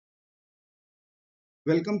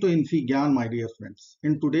Welcome to InfiGyan, my dear friends.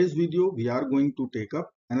 In today's video, we are going to take up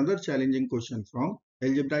another challenging question from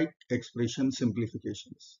algebraic expression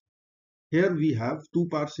simplifications. Here we have 2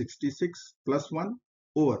 power 66 plus 1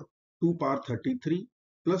 over 2 power 33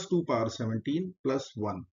 plus 2 power 17 plus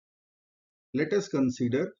 1. Let us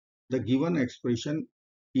consider the given expression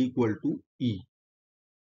equal to E.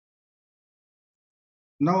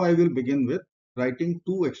 Now I will begin with writing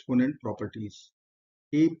two exponent properties,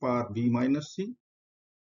 a power b minus c.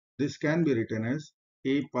 This can be written as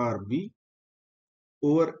a power b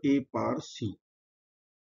over a power c.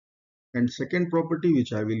 And second property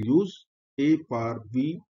which I will use, a power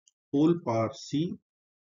b whole power c,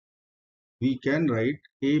 we can write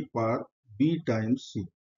a power b times c.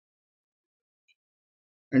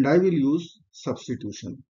 And I will use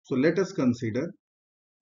substitution. So let us consider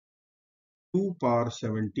 2 power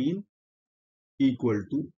 17 equal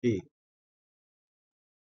to a.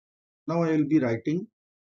 Now I will be writing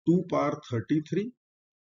 2 power 33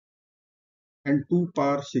 and 2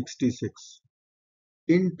 power 66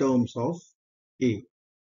 in terms of a.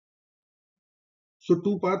 So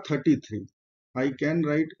 2 power 33, I can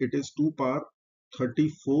write it is 2 power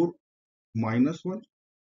 34 minus 1.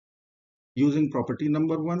 Using property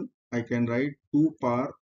number 1, I can write 2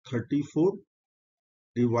 power 34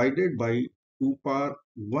 divided by 2 power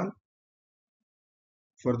 1.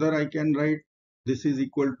 Further, I can write this is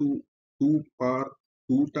equal to 2 power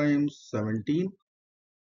 2 times 17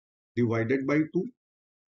 divided by 2.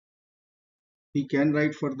 We can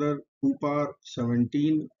write further 2 power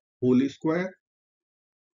 17 whole square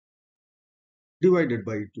divided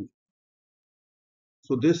by 2.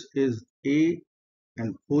 So this is a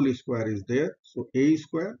and whole square is there. So a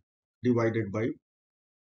square divided by.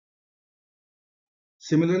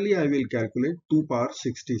 Similarly, I will calculate 2 power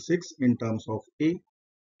 66 in terms of a.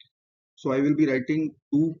 So I will be writing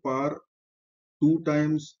 2 power 2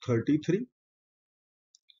 times 33.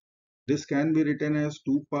 This can be written as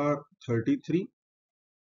 2 power 33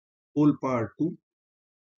 whole power 2.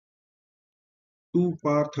 2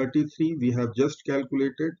 power 33 we have just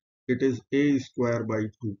calculated. It is a square by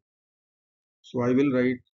 2. So I will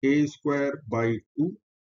write a square by 2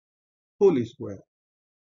 whole square.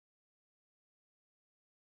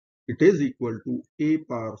 It is equal to a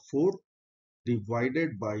power 4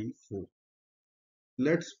 divided by 4.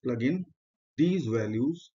 Let's plug in these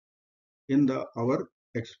values in our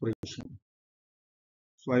expression.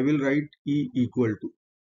 So I will write E equal to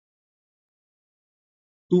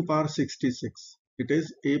 2 power 66. It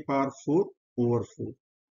is a power 4 over 4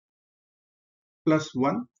 plus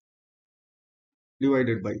 1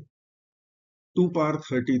 divided by 2 power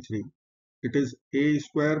 33. It is a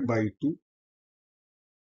square by 2.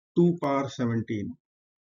 2 power 17.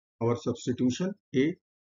 Our substitution a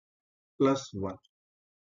plus 1.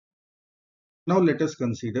 Now let us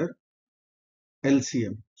consider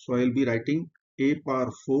LCM. So I will be writing a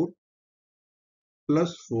power 4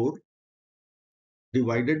 plus 4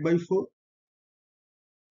 divided by 4.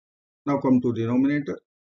 Now come to denominator.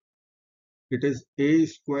 It is a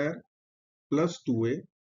square plus 2a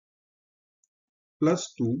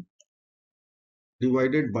plus 2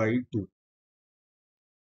 divided by 2.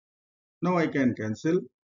 Now I can cancel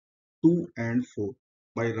 2 and 4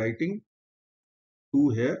 by writing 2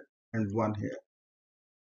 here and 1 here.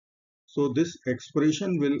 So this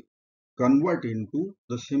expression will convert into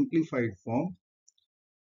the simplified form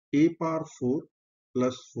a power 4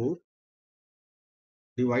 plus 4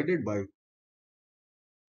 divided by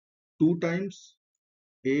 2 times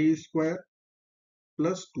a square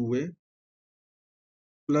plus 2a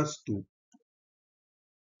plus 2.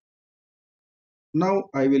 Now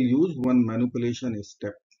I will use one manipulation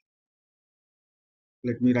step.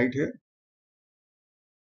 Let me write here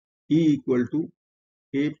E equal to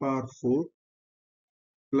a power 4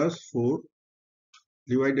 plus 4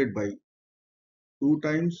 divided by 2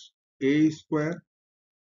 times a square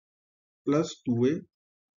plus 2a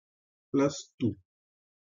plus 2.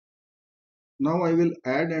 Now I will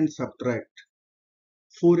add and subtract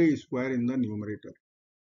 4a square in the numerator.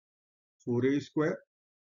 4a square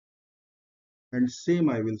and same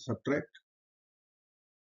I will subtract.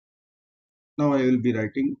 Now I will be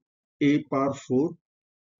writing a power 4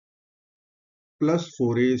 plus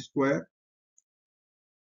 4a square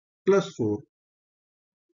plus 4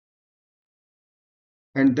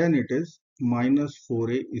 and then it is minus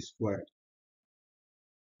 4a square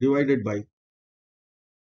divided by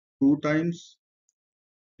 2 times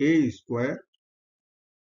a square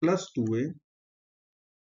plus 2a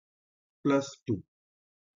plus 2.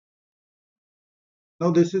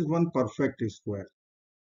 Now this is one perfect square.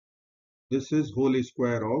 This is whole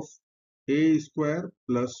square of a square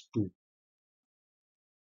plus 2.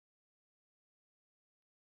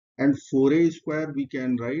 And 4a square we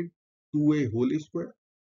can write 2a whole square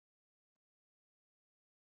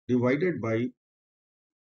divided by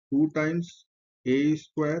 2 times a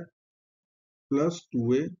square plus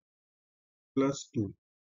 2a plus 2.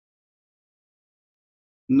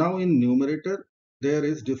 Now in numerator there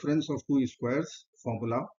is difference of two squares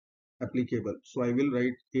formula applicable. So I will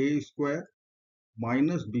write a square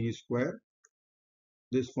minus b square.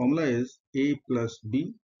 This formula is a plus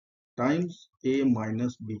b times a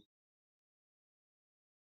minus b.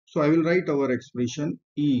 So I will write our expression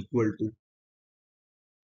e equal to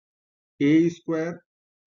a square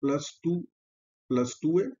plus 2 plus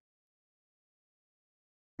 2a,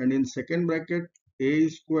 and in second bracket a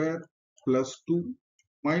square plus 2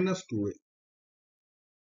 minus 2a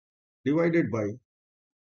divided by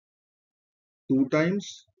 2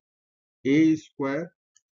 times a square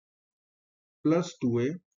plus 2a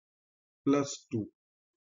plus 2.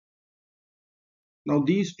 Now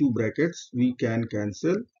these two brackets we can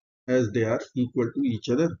cancel as they are equal to each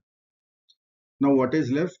other. Now what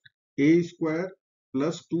is left? A square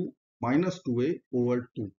plus 2 minus 2a over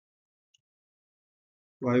 2.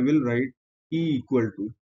 So I will write e equal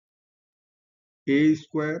to a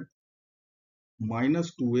square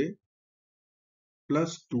minus 2a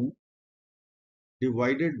plus 2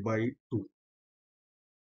 divided by 2.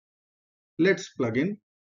 Let's plug in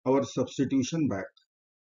our substitution back.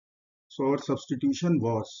 So our substitution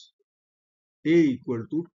was a equal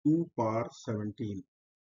to 2 power 17.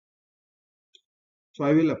 So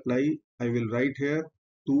I will write here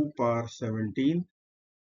 2 power 17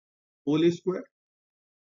 whole square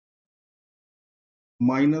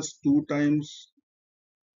minus 2 times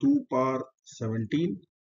 2 power 17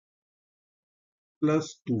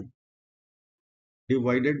 plus 2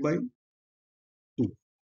 divided by 2.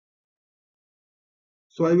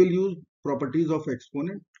 So I will use properties of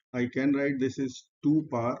exponent. I can write this is 2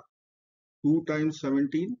 power 2 times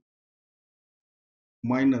 17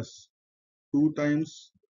 minus 2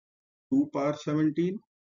 times 2 power 17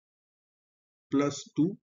 plus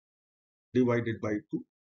 2 divided by 2.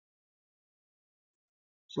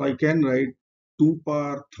 So I can write 2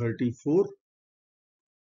 power 34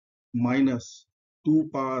 minus 2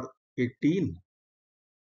 power 18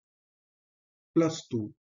 plus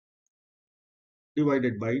 2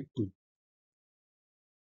 divided by 2.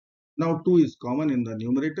 Now 2 is common in the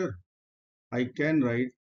numerator. I can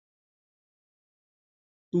write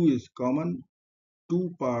 2 is common,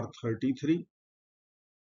 2 power 33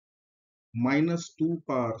 minus 2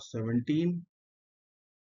 power 17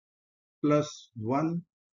 plus 1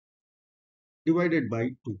 divided by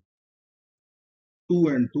 2. 2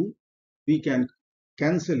 and 2 we can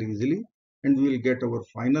cancel easily and we will get our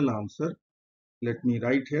final answer. Let me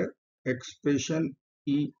write here expression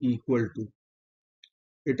e equal to,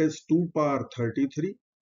 it is 2 power 33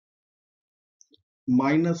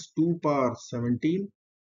 minus 2 power 17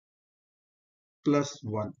 plus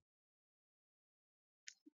 1.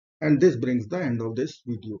 And this brings the end of this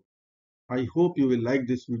video. I hope you will like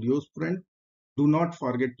this video, friend. Do not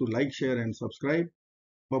forget to like, share and subscribe.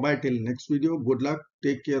 Bye bye till next video. Good luck.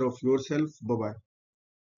 Take care of yourself. Bye bye.